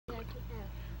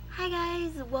Hi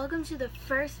guys, welcome to the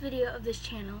first video of this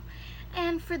channel,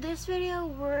 and for this video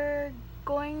we're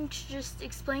going to just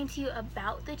explain to you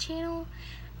about the channel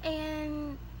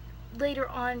and later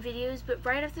on videos, but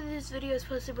right after this video is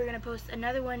posted we're going to post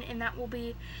another one, and that will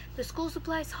be the school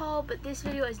supplies haul. But this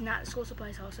video is not the school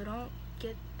supplies haul, so don't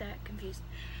get that confused.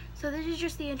 So this is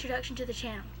just the introduction to the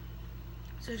channel,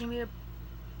 so it's going to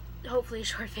be hopefully a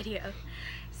short video.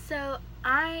 So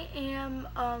I am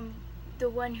the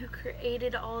one who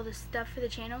created all the stuff for the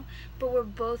channel, but we're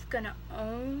both gonna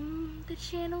own the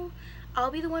channel. I'll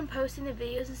be the one posting the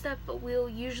videos and stuff, but we'll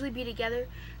usually be together.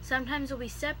 Sometimes we'll be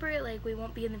separate, like we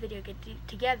won't be in the video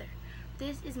together.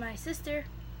 This is my sister,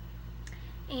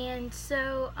 and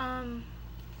so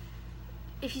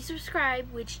if you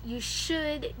subscribe, which you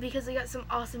should because we got some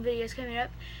awesome videos coming up,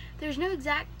 there's no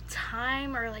exact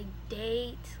time or like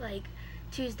date, like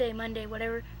Tuesday, Monday,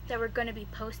 whatever, that we're going to be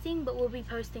posting, but we'll be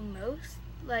posting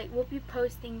we'll be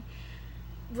posting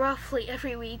roughly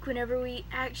every week whenever we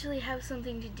actually have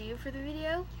something to do for the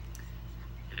video.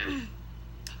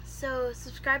 So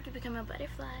subscribe to become a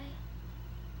butterfly.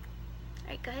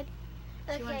 Alright, go ahead.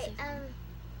 Okay,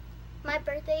 my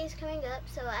birthday is coming up,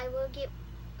 so I will get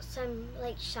some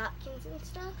like Shopkins and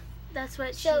stuff. That's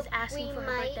what So she's asking for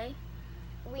her birthday.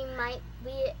 We might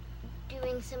be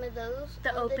doing some of those,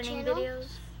 The opening videos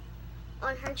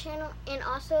on her channel, and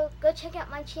also go check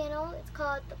out my channel. It's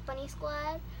called The Funny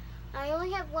Squad. I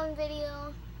only have one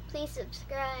video. Please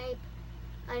subscribe.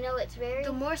 I know it's very...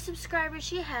 The more subscribers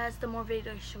she has, the more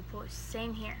videos she'll post.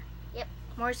 Same here. Yep.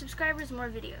 More subscribers, more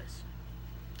videos.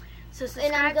 So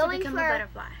subscribe to become a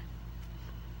butterfly.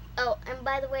 Oh, and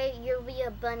by the way, you'll be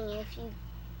a bunny if you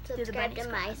subscribe to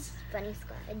my Bunny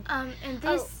Squad. And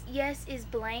this, yes, is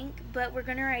blank, but we're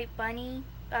gonna write bunny,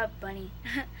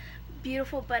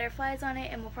 beautiful butterflies on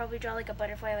it, and we'll probably draw like a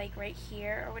butterfly like right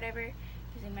here or whatever,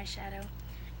 using my shadow.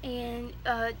 And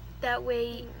that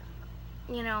way,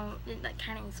 you know, that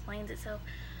kind of explains itself.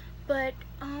 But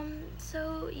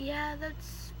so yeah,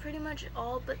 that's pretty much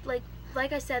all. But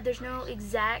like I said, there's no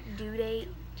exact due date.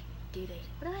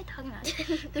 What am I talking about?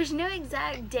 There's no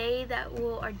exact day that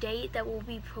date that we'll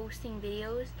be posting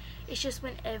videos. It's just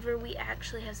whenever we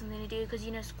actually have something to do, because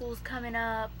you know school's coming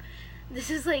up. This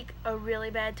is like a really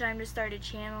bad time to start a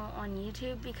channel on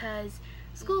YouTube because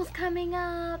school's coming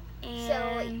up, and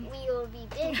so we will be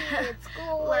busy with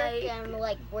schoolwork and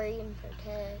like worrying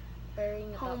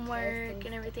about homework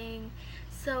and everything.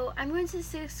 So I'm going to the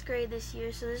 6th grade this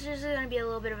year, so this is going to be a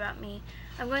little bit about me.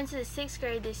 I'm going to the 6th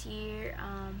grade this year.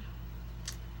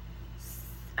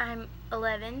 I'm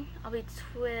 11. I'll be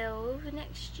 12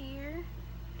 next year.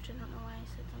 Which I don't know why I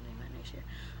said something about next year.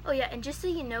 Oh yeah, and just so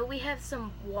you know, we have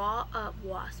some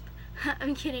wasp.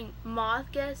 I'm kidding.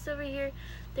 Moth guests over here.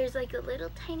 There's like a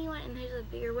little tiny one and there's a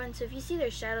bigger one. So if you see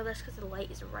their shadow, that's because the light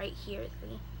is right here.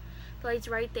 The light's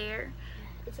right there.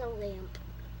 It's a lamp.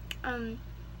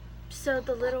 So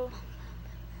the little...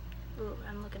 Ooh,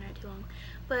 I'm looking at it too long.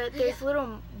 But there's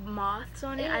little moths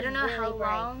on it. I don't know really how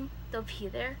long they'll be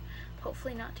there.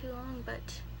 Hopefully not too long,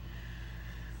 but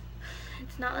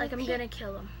it's not like I'm gonna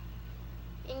kill them.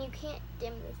 And you can't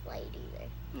dim this light either.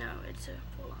 No, it's a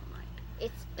full-on light.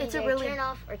 It's a really turn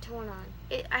off or turn on.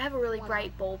 I have a really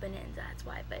bright bulb in it, and that's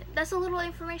why. But that's a little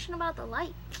information about the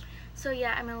light. So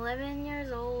yeah, I'm 11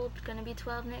 years old, gonna be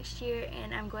 12 next year,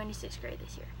 and I'm going to 6th grade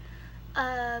this year.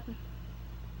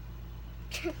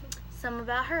 Some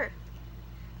about her.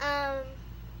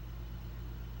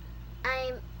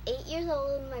 I'm 8 years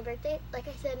old. My birthday, like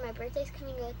I said, my birthday's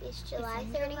coming up. It's July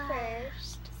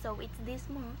 31st. So it's this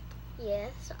month.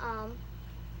 Yes. I'm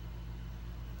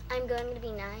going to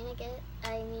be 9 again.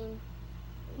 I mean,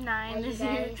 9 this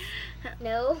year.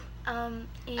 No. And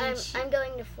I'm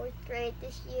going to 4th grade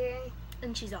this year.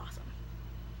 And she's awesome.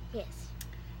 Yes.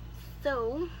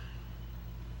 So,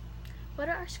 what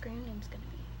are our screen names gonna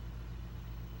be?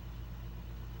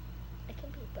 I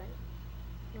can be Bunny.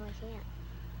 No, I can't.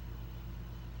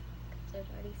 There's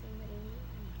already somebody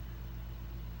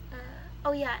new.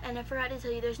 Oh yeah, and I forgot to tell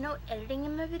you, there's no editing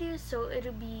in my videos, so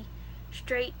it'll be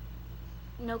straight,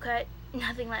 no cut,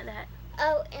 nothing like that.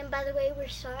 Oh, and by the way, we're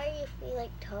sorry if we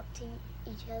like talk to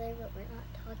each other, but we're not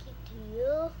talking to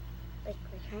you. Like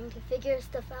we're trying to figure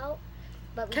stuff out,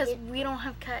 but because we don't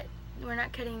have we're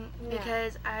not cutting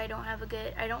because I don't have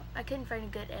I couldn't find a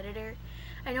good editor.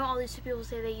 I know all these people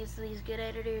say they use these good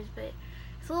editors, but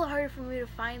it's a little harder for me to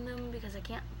find them because I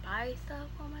can't buy stuff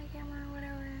on my camera or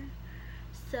whatever.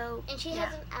 So and she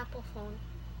has an Apple phone.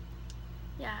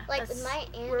 Yeah, like with my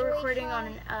Android we're recording phone, on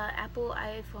an Apple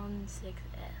iPhone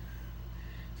 6s,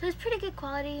 so it's pretty good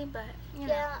quality. But you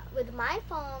know. Yeah, with my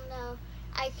phone though,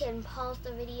 I can pause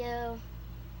the video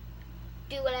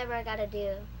do whatever I gotta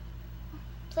do.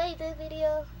 Play the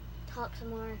video, talk some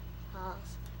more,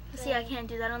 pause. See, I can't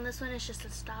do that on this one. It's just a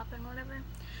stop and whatever.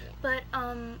 Yeah. But,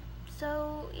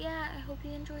 so, yeah, I hope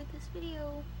you enjoyed this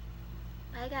video.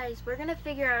 Bye, guys. We're going to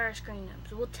figure out our screen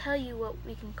names. We'll tell you what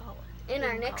we can call it. In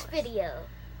our next video.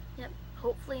 Yep,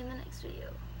 hopefully in the next video.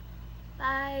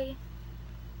 Bye.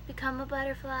 Become a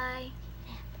butterfly.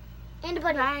 And a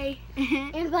bunny. Bye.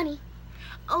 And a bunny.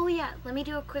 Oh, yeah, let me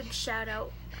do a quick shout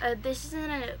out. This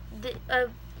isn't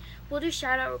we'll do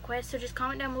shout out requests, so just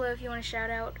comment down below if you want a shout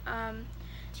out.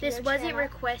 This wasn't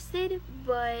requested,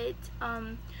 but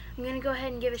I'm going to go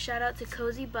ahead and give a shout out to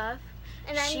Cozy Buff.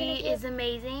 And She is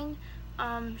amazing.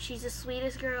 She's the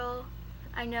sweetest girl.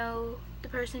 I know the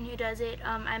person who does it.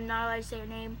 I'm not allowed to say her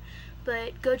name,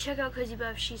 but go check out Cozy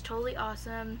Buff. She's totally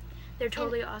awesome. They're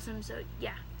totally awesome, so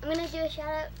yeah. I'm going to do a shout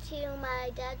out to my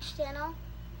dad's channel.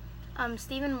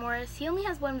 Stephen Morris. He only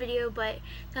has one video, but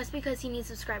that's because he needs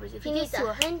subscribers. If he needs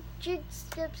 100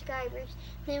 subscribers,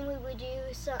 then we would do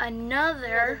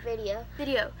another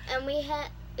video. And we had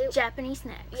Japanese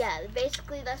snacks. Yeah,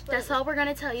 basically that's all we're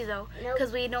gonna tell you though,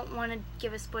 because we don't want to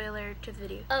give a spoiler to the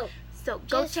video. Oh, so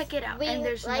go check it out. And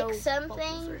there's like no some bubbles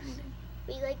things. or anything.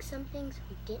 We like some things.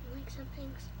 We didn't like some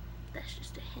things. That's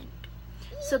just a hint.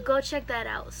 So go check that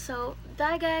out. So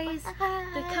bye, guys. Bye.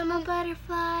 Become a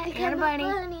butterfly and a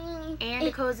bunny and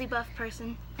a Cozy Buff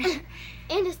person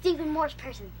and a Stephen Morris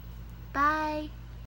person. Bye.